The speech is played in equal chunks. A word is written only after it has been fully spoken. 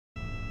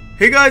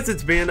Hey guys,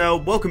 it's me and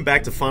welcome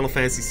back to Final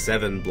Fantasy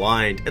VII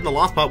Blind. In the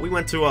last part, we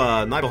went to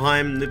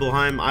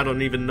Nibelheim, I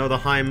don't even know the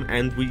Heim,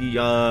 and we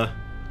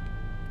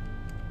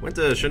went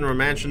to Shinra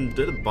Mansion,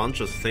 did a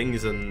bunch of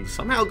things, and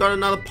somehow got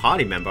another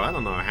party member. I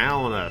don't know how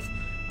on earth.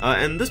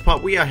 And this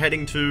part, we are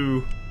heading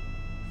to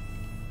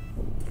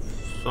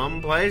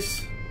some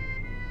place.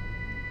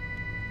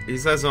 He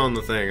says on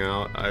the thing.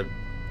 I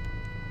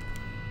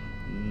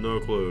no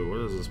clue. What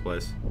is this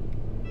place?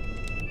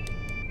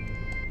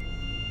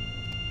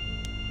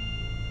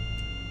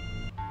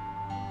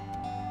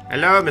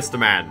 Hello, Mr.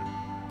 Man.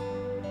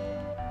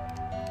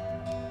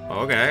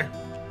 Okay.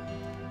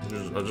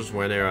 I just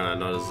went here and I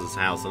noticed this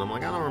house, and I'm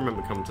like, I don't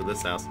remember coming to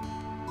this house.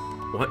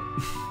 What?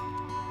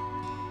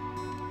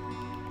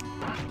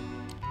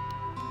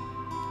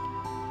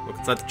 Look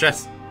inside the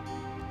chest.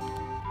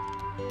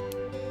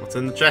 What's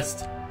in the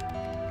chest?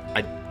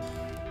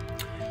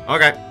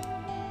 Okay.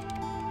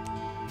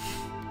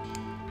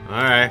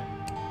 Alright.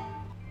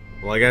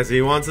 Well, I guess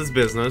he wants his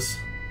business.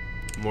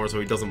 More so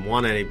he doesn't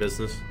want any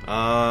business.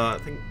 I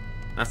think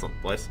that's not the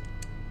place.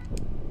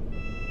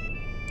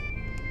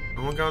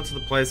 I want to go into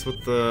the place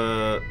with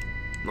the...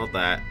 Not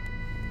that.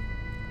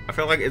 I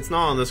feel like it's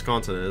not on this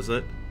continent, is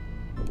it?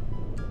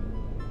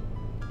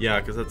 Yeah,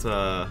 because it's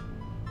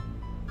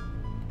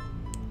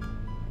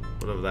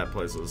whatever that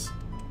place is.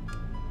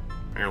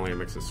 Apparently it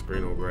makes the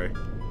screen all grey.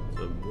 It's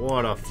a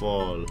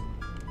waterfall.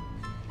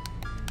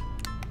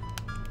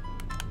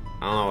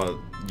 I don't know what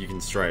you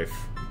can strafe,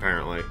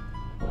 apparently.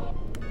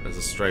 There's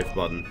a strafe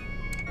button.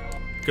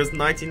 Because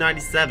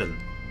 1997.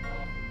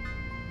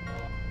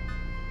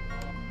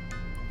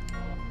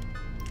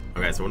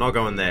 Okay, so we're not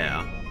going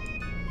there.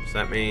 So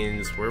that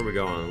means, where are we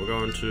going? We're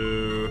going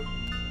to...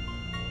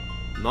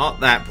 Not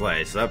that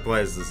place. That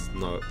place is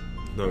no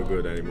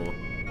good anymore.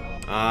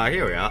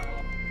 Here we are.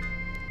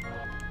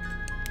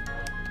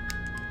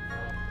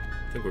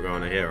 I think we're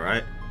going to here,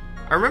 right?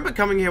 I remember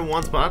coming here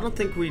once, but I don't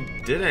think we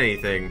did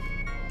anything.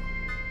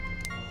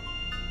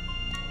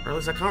 Or at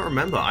least I can't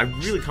remember. I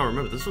really can't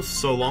remember. This was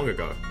so long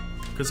ago.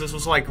 Because this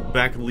was like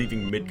back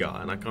leaving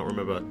Midgar, and I can't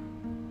remember.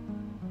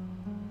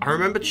 I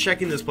remember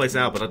checking this place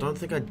out, but I don't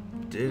think I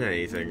did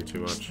anything too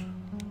much.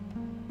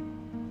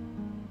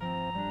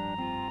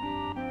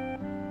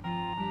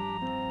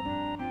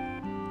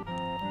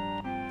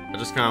 I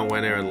just kind of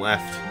went here and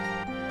left.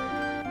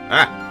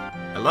 Ah!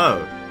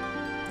 Hello!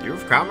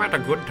 You've come at a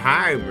good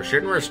time.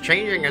 Shinra's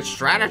changing its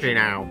strategy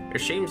now. It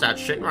seems that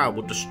Shinra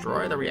will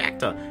destroy the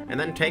reactor and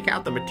then take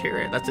out the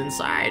material that's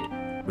inside.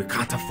 We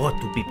can't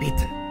afford to be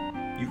beaten.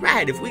 You're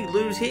right, if we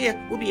lose here,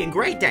 we'll be in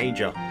great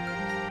danger.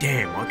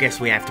 Damn, I guess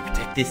we have to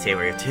protect this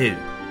area too.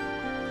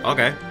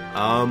 Okay,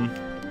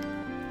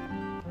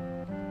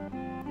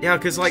 yeah,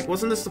 because, like,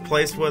 wasn't this the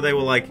place where they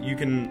were like, you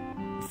can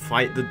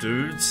fight the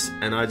dudes?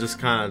 And I just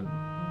kind of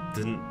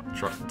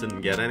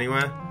didn't get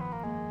anywhere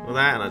with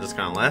that, and I just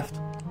kind of left?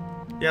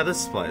 Yeah,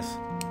 this place.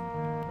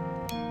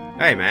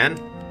 Hey, man.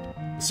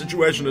 The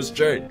situation has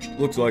changed.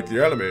 Looks like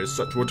the enemy is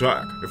set to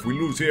attack. If we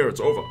lose here, it's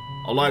over.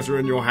 Our lives are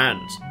in your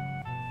hands.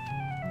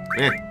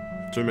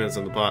 2 minutes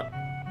in the pot.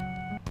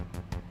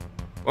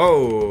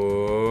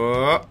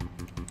 Whoa!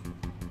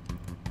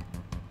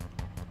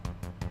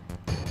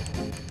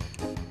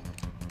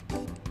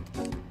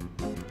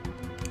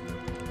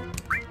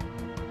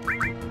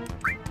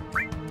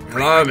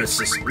 Hello,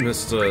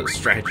 Mr.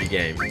 Strategy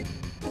Game.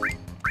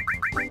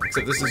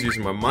 Except this is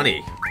using my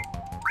money.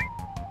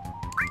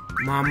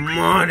 My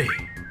money!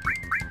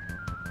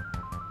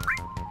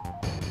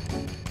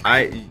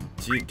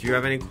 Do you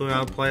have any clue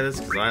how to play this?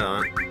 Because I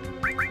don't.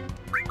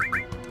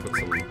 Put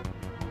some...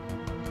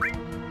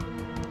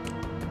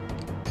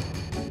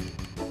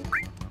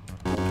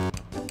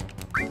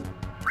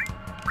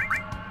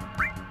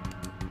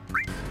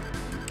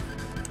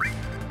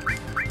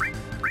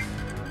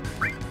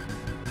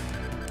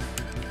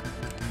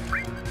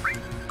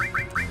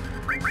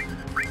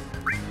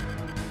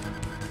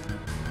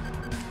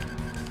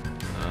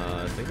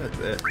 I think that's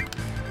it.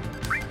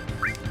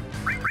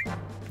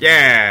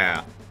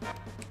 Yeah!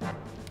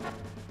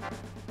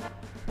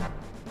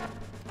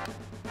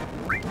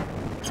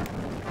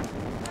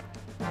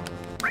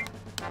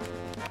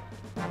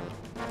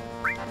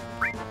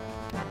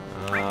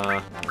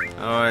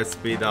 How do I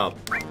speed up?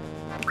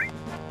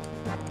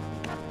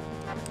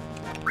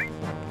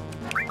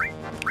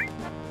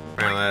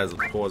 Apparently there's a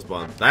pause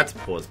button. That's a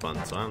pause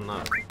button, so I don't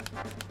know.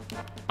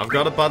 I've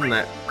got a button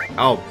that...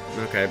 Oh,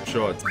 okay,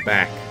 sure, it's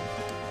back.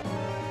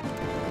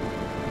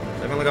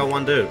 They've only got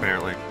one dude,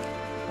 apparently.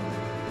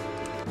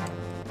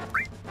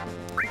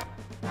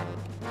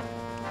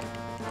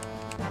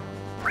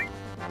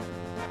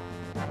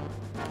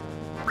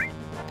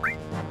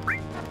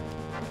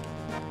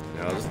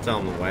 Yeah, I'll just tell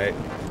him to wait.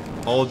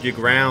 Hold your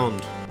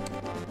ground.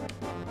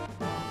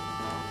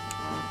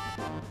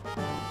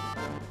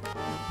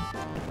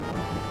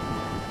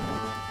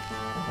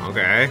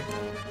 Okay.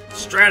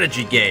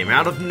 Strategy game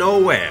out of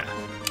nowhere.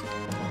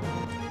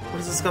 What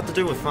does this got to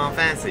do with Final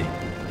Fantasy?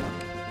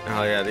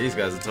 Oh yeah, these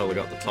guys have totally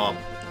got the top.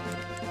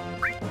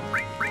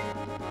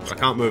 But I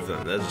can't move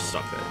them, they're just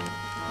stuck there.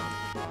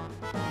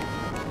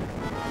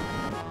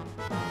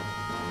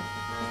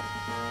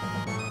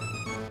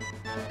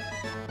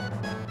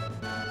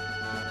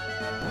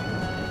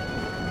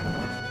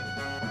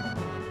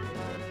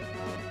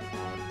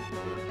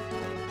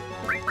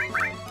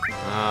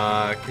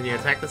 Can you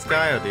attack this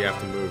guy, or do you have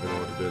to move in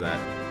order to do that?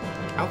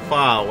 How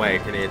far away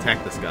can he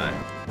attack this guy?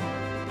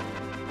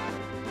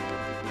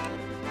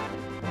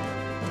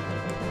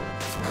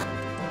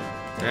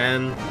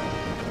 And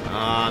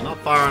not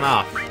far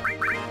enough.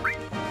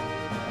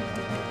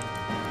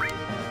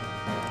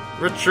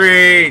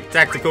 Retreat!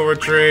 Tactical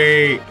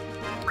retreat!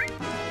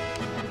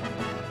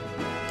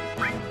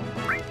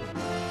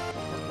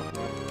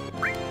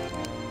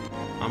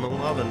 I'm a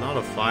lover, not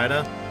a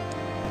fighter.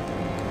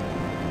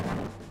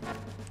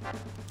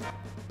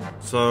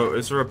 So,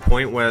 is there a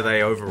point where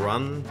they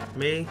overrun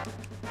me?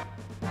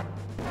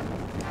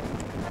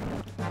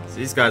 So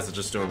these guys are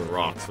just doing the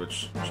rocks,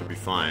 which should be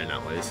fine,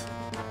 at least.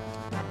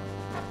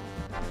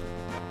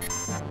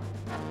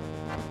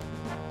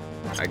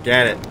 I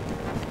get it.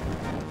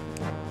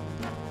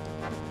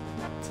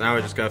 So now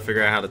we just gotta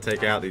figure out how to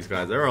take out these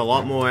guys. There are a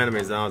lot more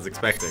enemies than I was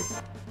expecting.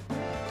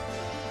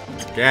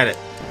 Get it.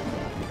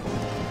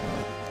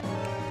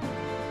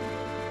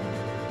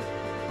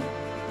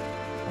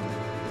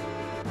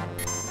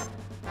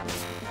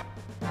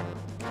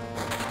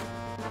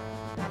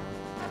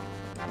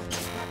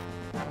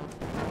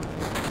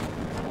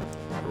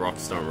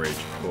 Rocks don't reach,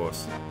 of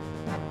course.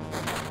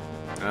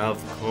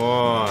 Of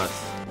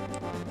course.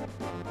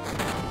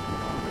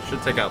 We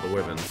should take out the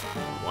Wyvern.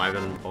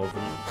 Wyvern,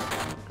 Oven.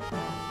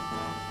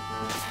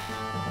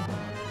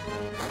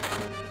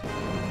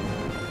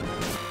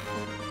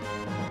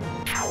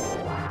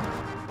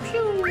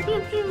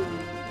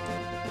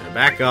 Yeah,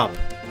 back up.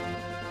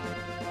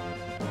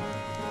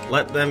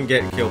 Let them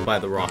get killed by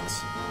the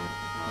rocks.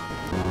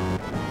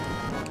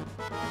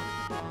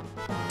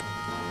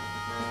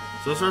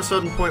 So is there a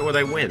certain point where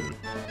they win?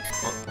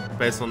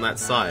 Based on that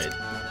side.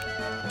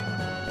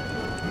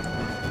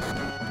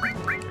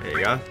 There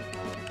you go.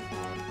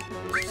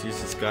 Just use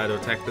this guy to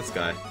attack this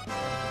guy.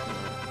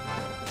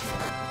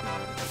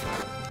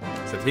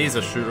 Except he's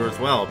a shooter as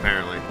well,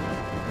 apparently.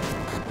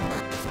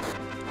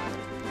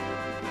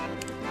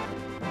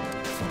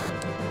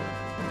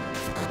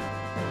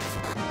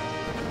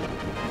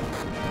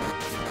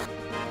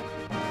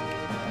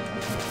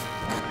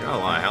 Got a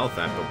lot of health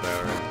after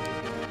Barry.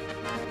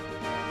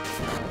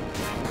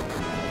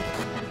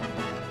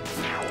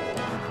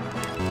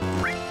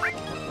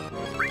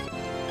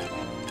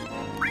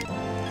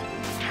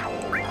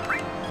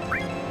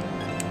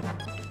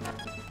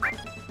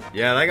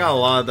 Yeah, they got a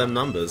lot of them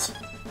numbers.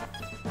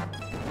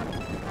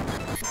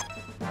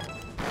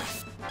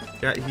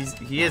 Yeah,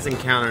 he is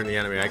encountering the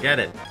enemy, I get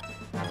it.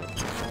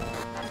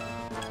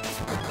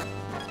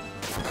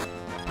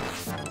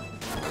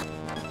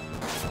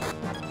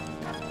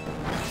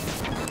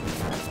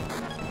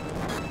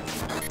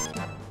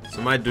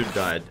 So my dude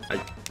died.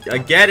 I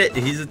get it,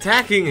 he's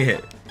attacking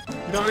it.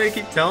 You don't need to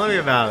keep telling me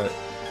about it.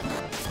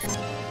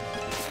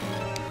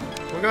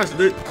 Oh my gosh,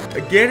 dude,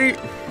 I get it.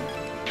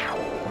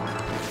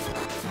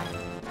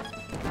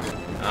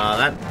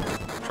 That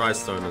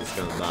Tri-Stone is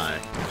gonna die.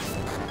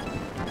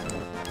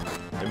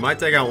 It might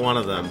take out one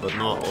of them, but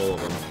not all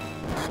of them.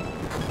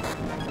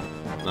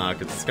 Nah,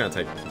 because it's gonna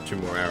take 2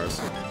 more arrows.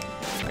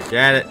 I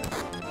get it.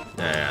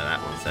 Yeah,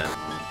 that one's dead.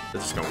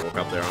 They're just gonna walk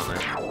up there, aren't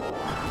they?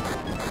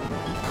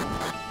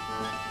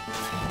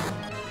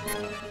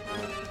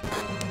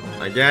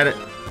 I get it.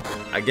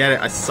 I get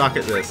it. I suck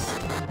at this.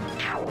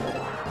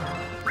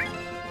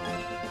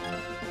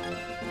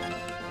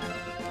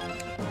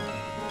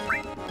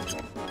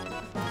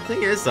 The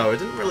thing is, though, it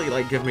didn't really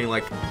like give me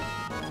like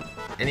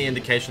any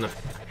indication of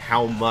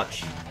how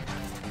much.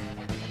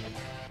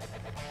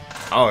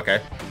 Oh,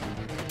 okay.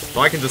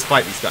 So I can just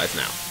fight these guys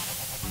now.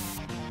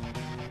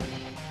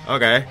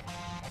 Okay.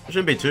 It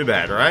shouldn't be too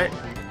bad, right?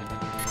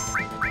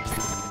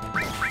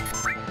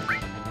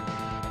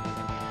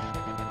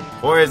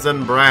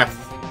 Poison breath.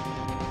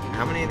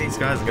 How many of these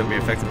guys are going to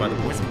be affected by the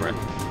poison breath?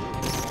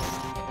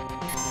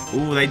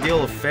 Ooh, they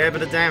deal a fair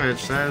bit of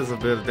damage. That is a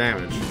bit of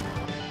damage.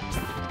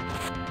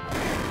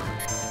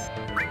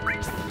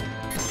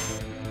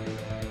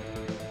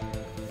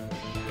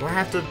 Do I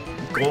have to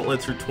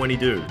gauntlet through 20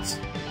 dudes?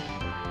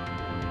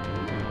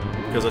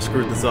 Because I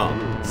screwed this up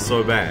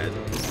so bad.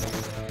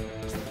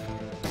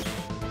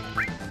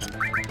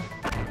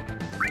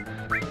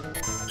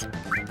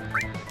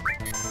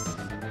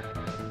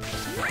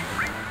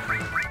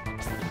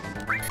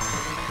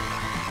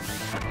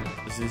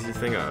 This is the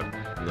thing up,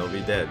 and they'll be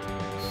dead.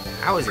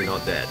 How is he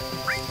not dead?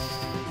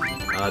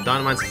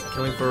 Dynamite's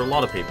killing for a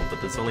lot of people,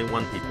 but there's only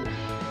 1 people.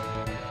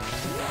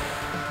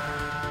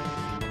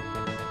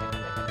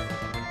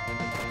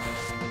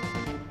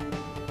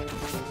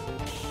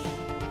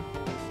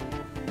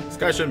 This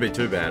guy shouldn't be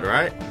too bad,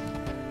 right?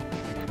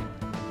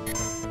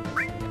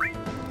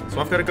 So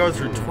I've got to go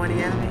through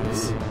 20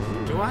 enemies?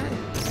 Do I?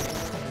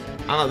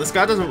 I don't know, this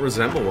guy doesn't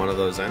resemble one of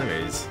those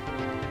enemies.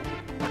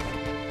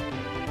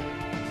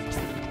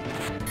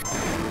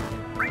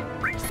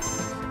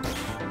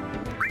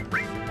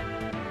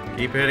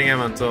 Keep hitting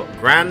him until...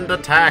 Grand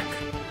attack!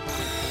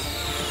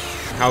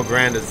 How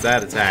grand is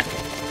that attack?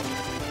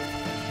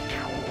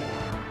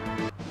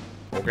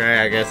 Okay,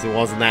 I guess it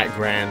wasn't that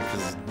grand,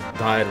 because it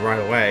died right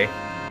away.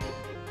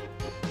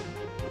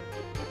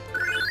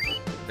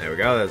 There we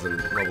go, there's a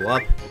level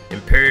up.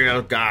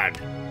 Imperial Guard.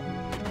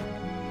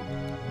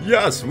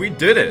 Yes, we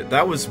did it!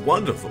 That was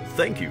wonderful,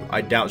 thank you.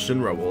 I doubt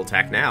Shinra will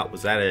attack now.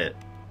 Was that it?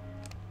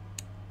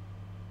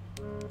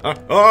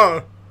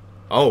 Oh!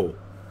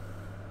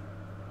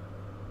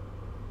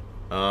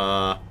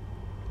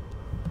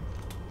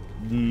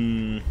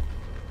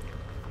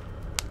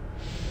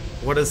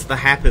 What is the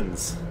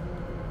happens?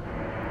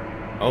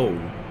 Oh.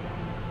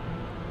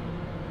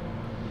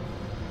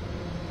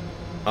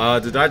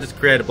 Did I just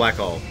create a black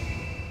hole?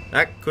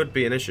 That could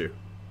be an issue.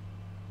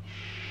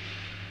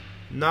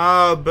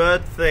 No,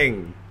 bird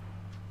thing.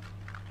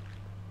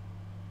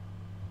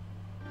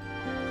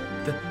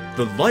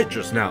 The light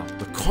just now.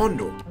 The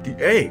condor. The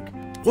egg.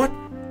 What?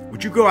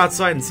 Would you go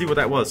outside and see what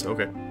that was?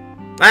 Okay.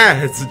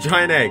 Ah, it's a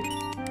giant egg.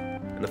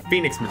 And the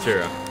phoenix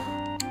material.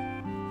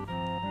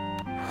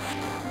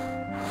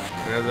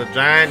 There's a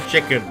giant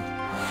chicken.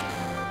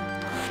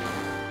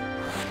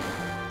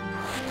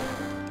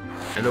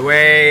 And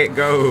away it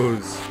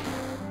goes.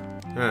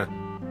 Huh.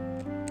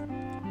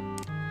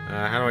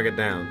 How do I get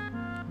down?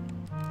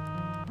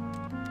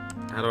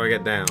 How do I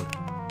get down?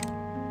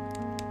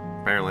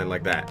 Apparently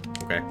like that.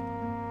 Okay.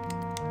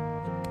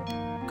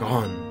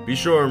 Gone. Be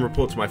sure and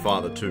report to my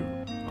father too.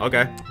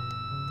 Okay.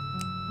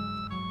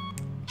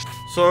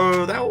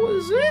 So that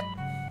was it?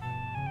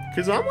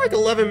 Because I'm like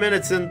 11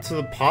 minutes into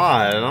the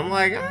pod, and I'm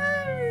like,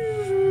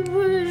 I'm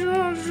pretty sure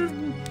I should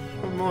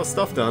have more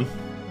stuff done.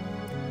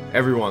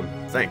 Everyone,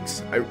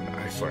 thanks.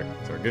 Sorry,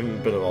 giving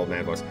a bit of old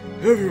man voice.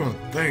 Everyone,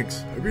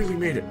 thanks. I really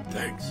made it.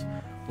 Thanks.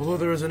 Although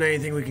there isn't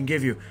anything we can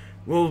give you,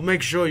 we'll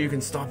make sure you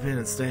can stop in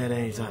and stay at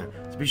any time.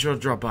 So be sure to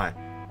drop by.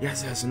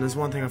 Yes, and there's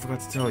one thing I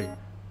forgot to tell you.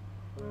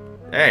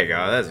 There you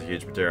go, that's a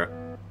huge material.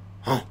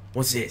 Huh,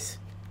 what's this?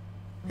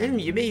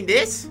 You mean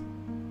this?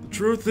 The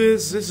truth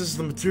is, this is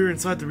the material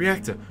inside the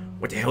reactor.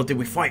 What the hell did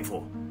we fight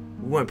for?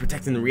 We weren't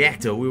protecting the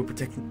reactor, we were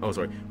protecting... Oh,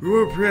 sorry. We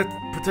weren't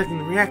protecting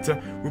the reactor,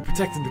 we were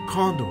protecting the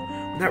condor.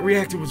 When that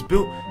reactor was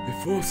built, they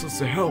forced us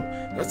to help.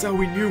 That's how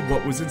we knew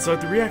what was inside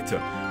the reactor.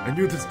 I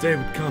knew this day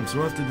would come,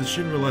 so after the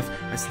Shinra left,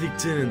 I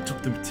sneaked in and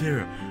took the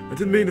material. I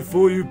didn't mean to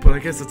fool you, but I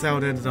guess that's how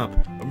it ended up.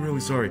 I'm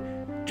really sorry.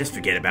 Just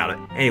forget about it.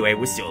 Anyway,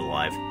 we're still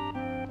alive.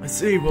 I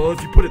see. Well,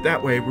 if you put it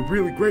that way, we're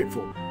really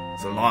grateful.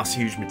 The last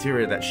huge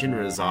materia that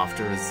Shinra is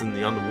after is in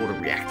the underwater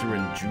reactor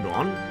in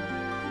Junon.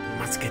 We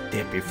must get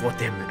there before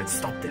them and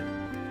stop them.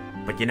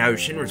 But you know,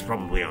 Shinra's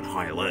probably on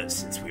high alert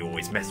since we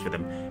always mess with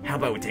them. How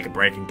about we take a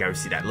break and go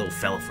see that little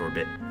fella for a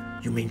bit?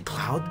 You mean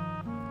Cloud?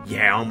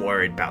 Yeah, I'm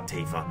worried about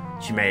Tifa.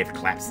 She may have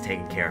collapsed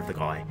taking care of the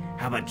guy.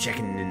 How about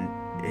checking in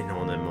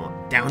on him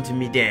down to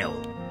Midale?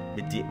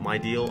 My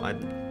deal? I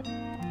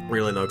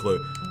really no clue.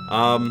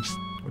 We'll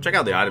check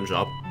out the item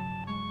shop.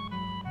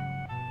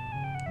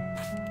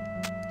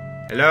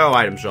 Hello,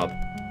 item shop.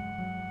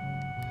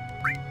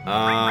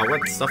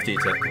 What stuff do you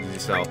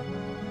sell?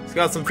 It's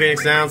got some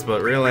Phoenix Downs,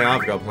 but really,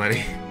 I've got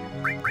plenty.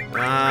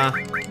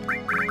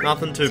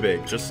 Nothing too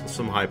big, just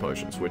some high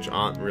potions, which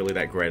aren't really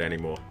that great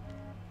anymore.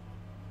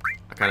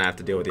 I kind of have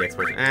to deal with the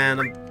expiration.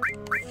 And a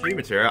few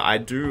material. I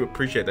do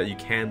appreciate that you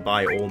can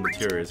buy all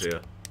materials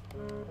here.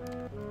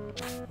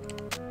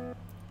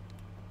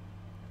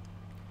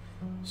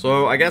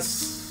 So, I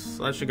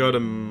guess I should go to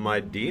my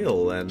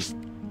deal, and...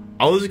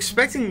 I was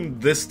expecting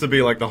this to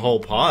be like the whole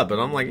part, but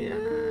I'm like, yeah,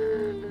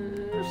 it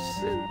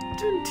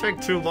didn't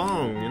take too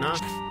long, you know?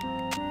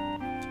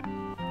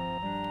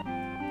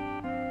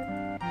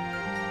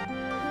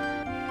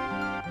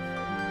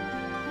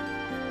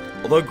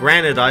 Although,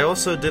 granted, I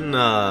also didn't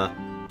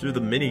do the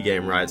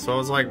minigame right, so I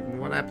was like,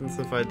 what happens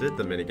if I did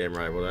the minigame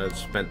right? Would I have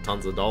spent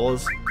tons of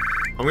dollars?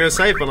 I'm gonna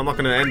save, but I'm not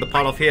gonna end the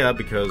part off here,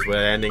 because we're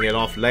ending it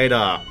off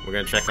later. We're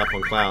gonna check up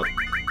on Cloud.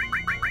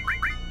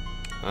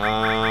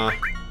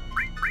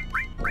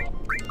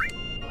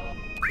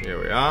 Here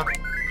we are.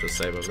 Just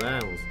save over there.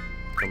 We'll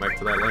come back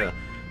to that later.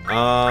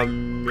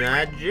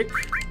 Magic.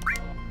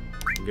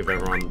 Give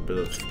everyone a bit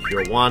of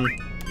cure 1,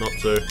 not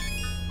 2.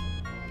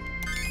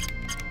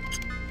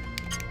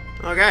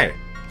 Okay.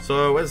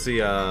 So where's the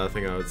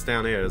thing? Oh, it's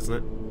down here, isn't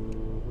it?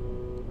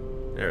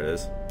 There it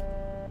is.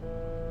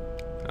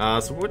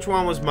 So which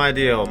one was my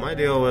deal? My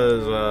deal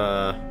was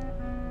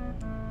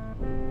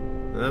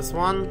this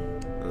one.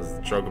 That's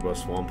the Chocobo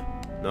Swamp.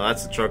 No,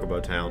 that's the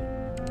Chocobo Town.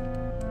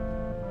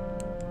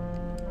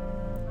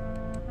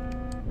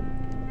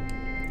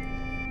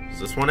 Is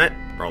this one it?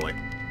 Probably.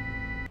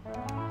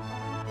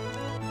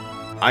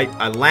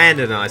 I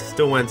landed and I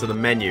still went to the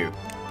menu.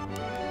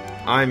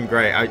 I'm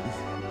great.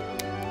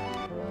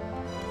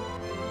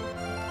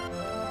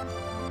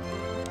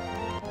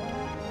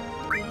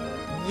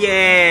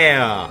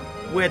 Yeah!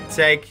 We're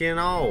taking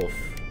off.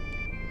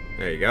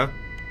 There you go.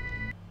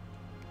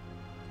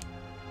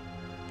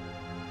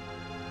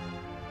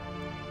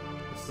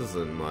 This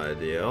isn't my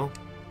deal.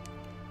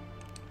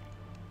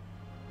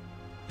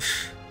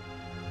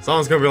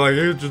 Someone's gonna be like,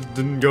 you just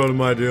didn't go to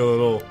my deal at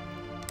all.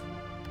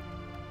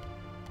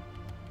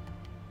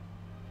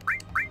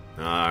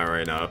 I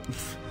already know.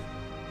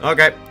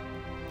 Okay.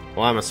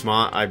 Well, I'm a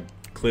smart. I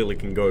clearly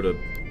can go to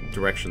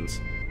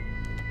directions.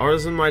 Or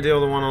isn't my deal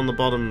the one on the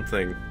bottom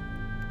thing?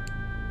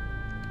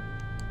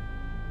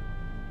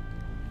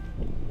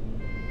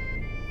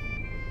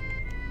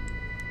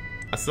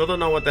 I still don't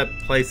know what that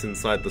place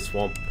inside the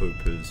swamp poop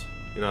is.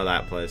 You know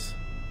that place.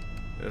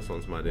 This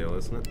one's my deal,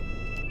 isn't it?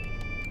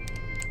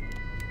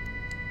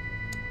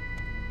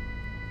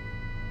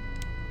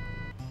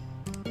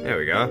 There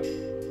we go.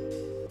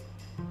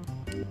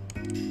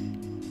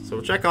 So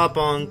we'll check up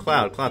on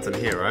Cloud. Cloud's in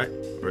here, right?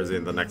 Or is he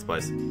in the next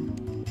place?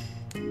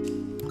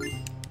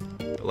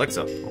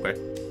 Alexa, okay.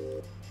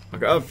 I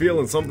got a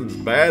feeling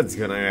something bad's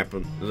gonna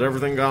happen. Is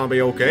everything gonna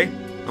be okay?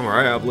 I'm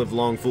alright, I've lived a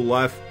long, full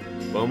life.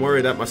 But I'm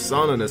worried that my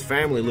son and his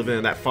family living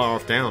in that far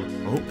off town.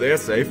 I hope they're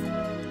safe.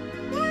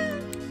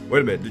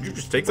 Wait a minute, did you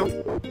just take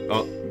something?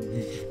 Oh.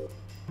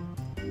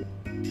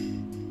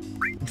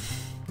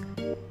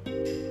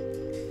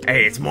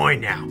 Hey, it's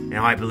mine now, and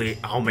I believe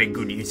I'll make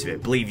good use of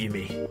it, believe you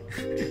me.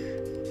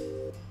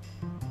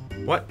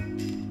 What?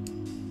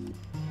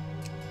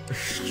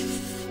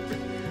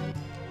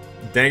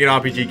 Dang it,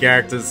 RPG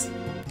characters.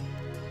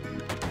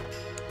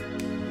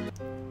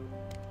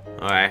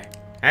 Alright.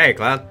 Hey,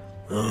 Cloud.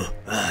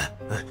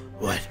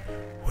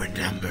 What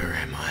number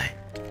am I?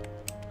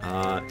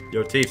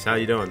 Yo, Teefs, how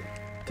you doing?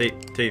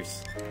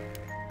 Teefs.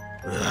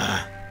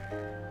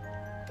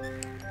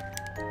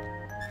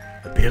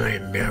 A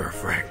billion mirror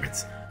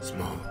fragments,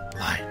 small,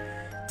 light,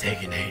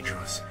 taking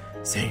angels,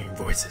 singing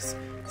voices,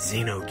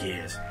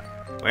 Xenogears.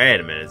 Wait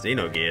a minute,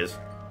 Xenogears?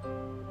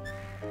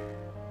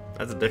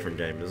 That's a different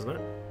game, isn't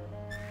it?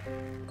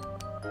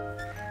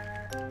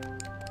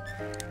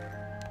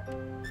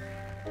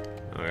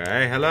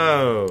 Okay,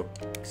 hello.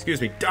 Excuse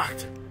me,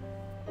 doctor.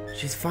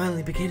 She's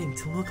finally beginning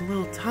to look a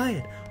little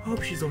tired. I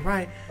hope she's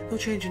alright. No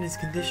change in his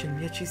condition,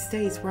 yet she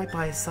stays right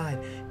by his side.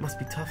 It must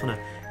be tough on her.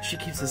 If she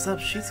keeps this up,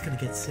 she's gonna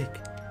get sick.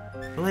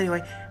 Well,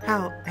 anyway,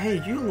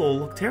 hey, you all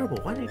look terrible.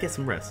 Why don't you get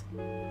some rest?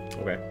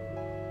 Okay.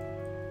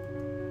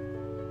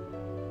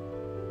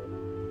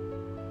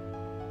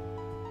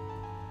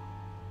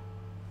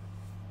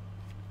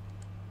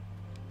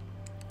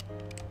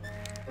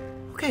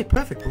 Okay,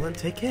 perfect. Well, then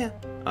take care.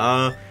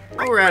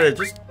 While we're at it,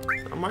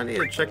 I might need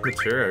to check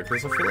material,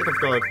 because I feel like I've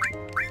got...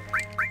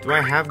 Do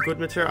I have good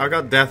material? I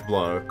got Death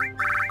Blow,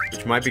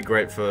 which might be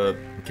great for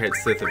Kate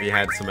Sith if he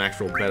had some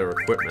actual better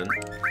equipment.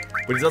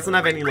 But he doesn't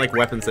have any, like,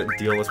 weapons that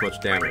deal this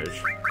much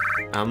damage.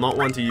 And I'm not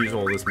one to use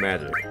all this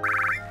magic.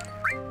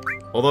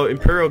 Although,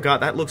 Imperial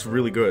Guard, that looks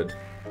really good.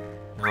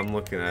 I'm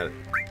looking at it.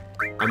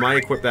 I might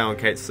equip that on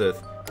Kate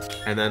Sith,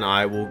 and then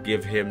I will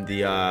give him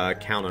the,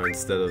 counter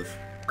instead of...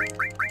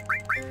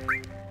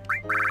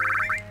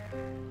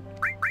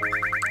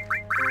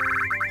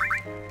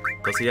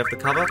 Does he have the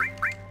cover?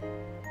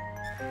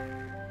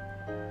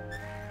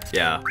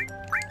 Yeah.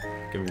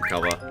 Give him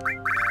cover.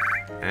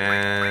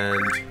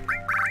 And...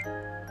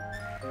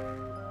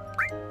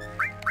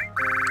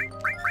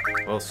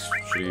 what else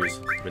should I use?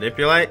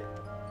 Manipulate?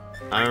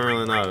 I don't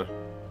really know.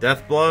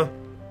 Death Blow?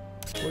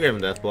 We'll give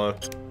him Death Blow.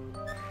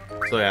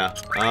 So yeah.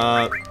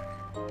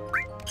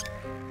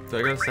 Did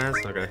I go to stance?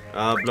 Okay.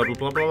 Blah blah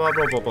blah blah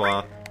blah blah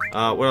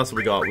blah. What else have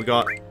we got? We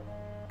got...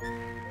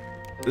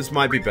 This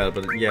might be better,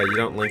 but yeah, you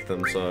don't link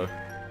them, so...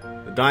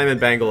 The Diamond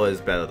Bangle is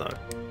better, though.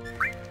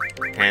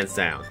 Hands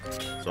down.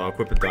 So I'll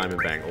equip the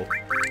Diamond Bangle.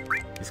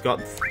 He's got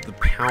the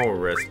Power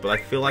Wrist, but I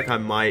feel like I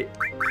might...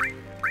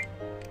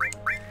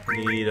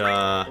 need,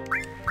 I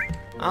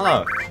don't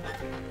know.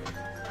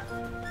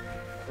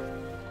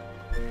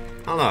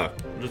 I don't know.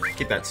 Just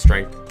keep that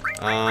strength.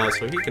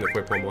 So he can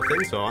equip one more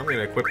thing, so I'm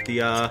gonna equip the,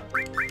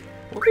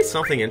 what would be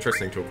something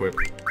interesting to equip?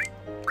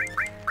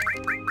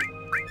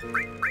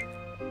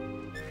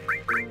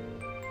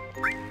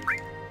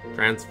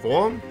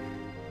 Transform?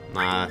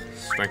 Nah,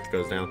 strength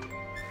goes down.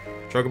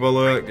 Chocobo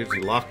Lure gives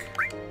you luck.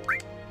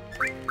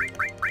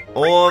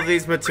 All of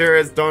these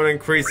materials don't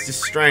increase your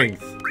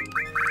strength.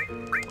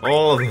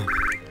 All of them.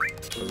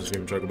 I'll just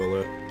give him Chocobo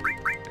Lure.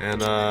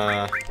 And,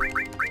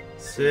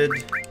 Sid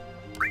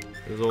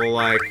is all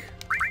like...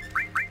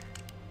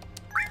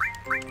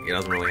 He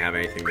doesn't really have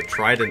anything. The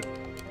Trident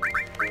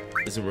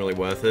isn't really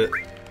worth it.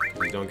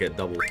 You don't get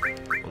double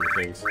on the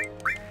things.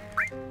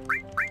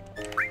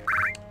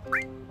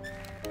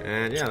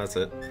 And yeah, that's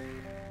it.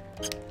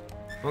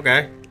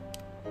 Okay.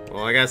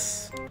 Well, I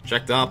guess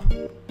checked up.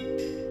 You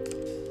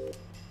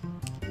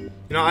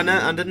know,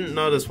 I didn't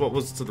notice what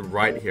was to the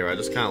right here. I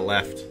just kind of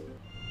left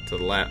to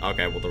the left.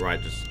 Okay, well, the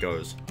right just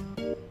goes.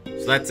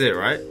 So that's it,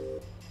 right?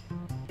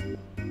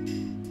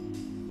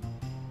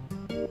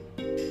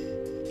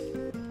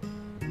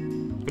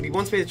 But he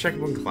wants me to check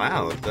up on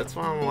Cloud. That's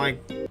why I'm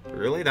like,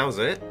 really? That was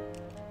it?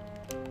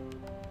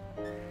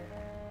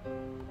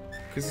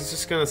 Because he's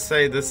just gonna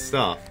say this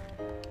stuff.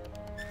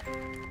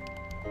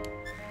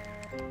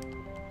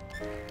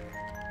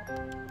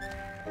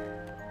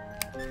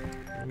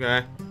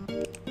 Okay.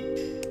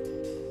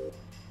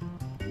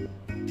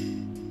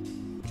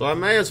 So I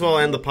may as well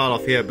end the part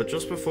off here, but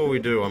just before we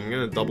do, I'm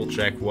gonna double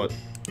check what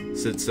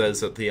Sid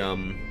says at the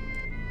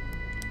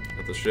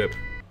ship.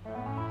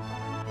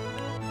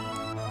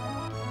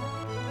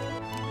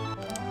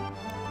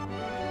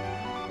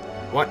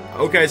 What?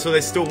 Okay, so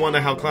they still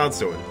wonder how Cloud's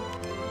doing.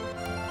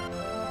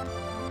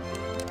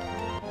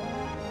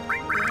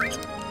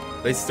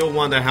 They still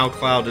wonder how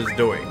Cloud is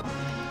doing.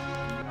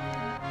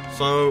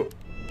 So,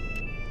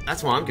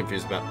 that's what I'm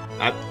confused about.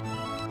 I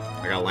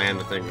gotta land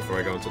the thing before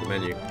I go into the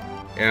menu.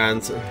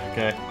 And,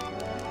 okay.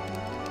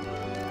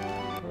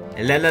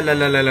 La la la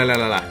la la la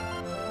la la.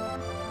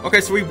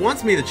 Okay, so he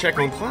wants me to check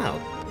on Cloud.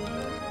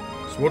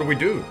 So what do we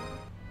do?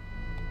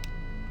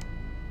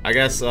 I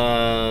guess,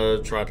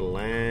 try to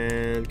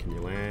land. Can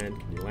you land?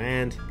 Can you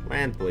land?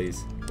 Land,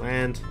 please.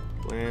 Land,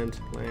 land,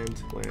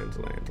 land, land,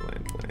 land,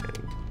 land,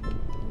 land.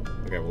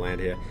 Okay, we'll land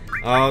here.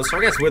 So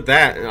I guess with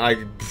that,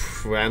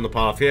 we'll end the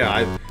part off here.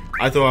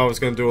 I thought I was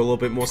going to do a little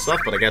bit more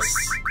stuff, but I guess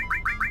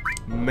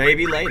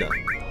maybe later.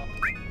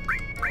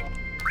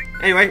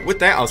 Anyway, with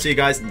that, I'll see you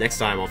guys next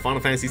time on Final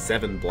Fantasy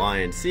VII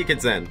Blind. See you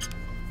kids then.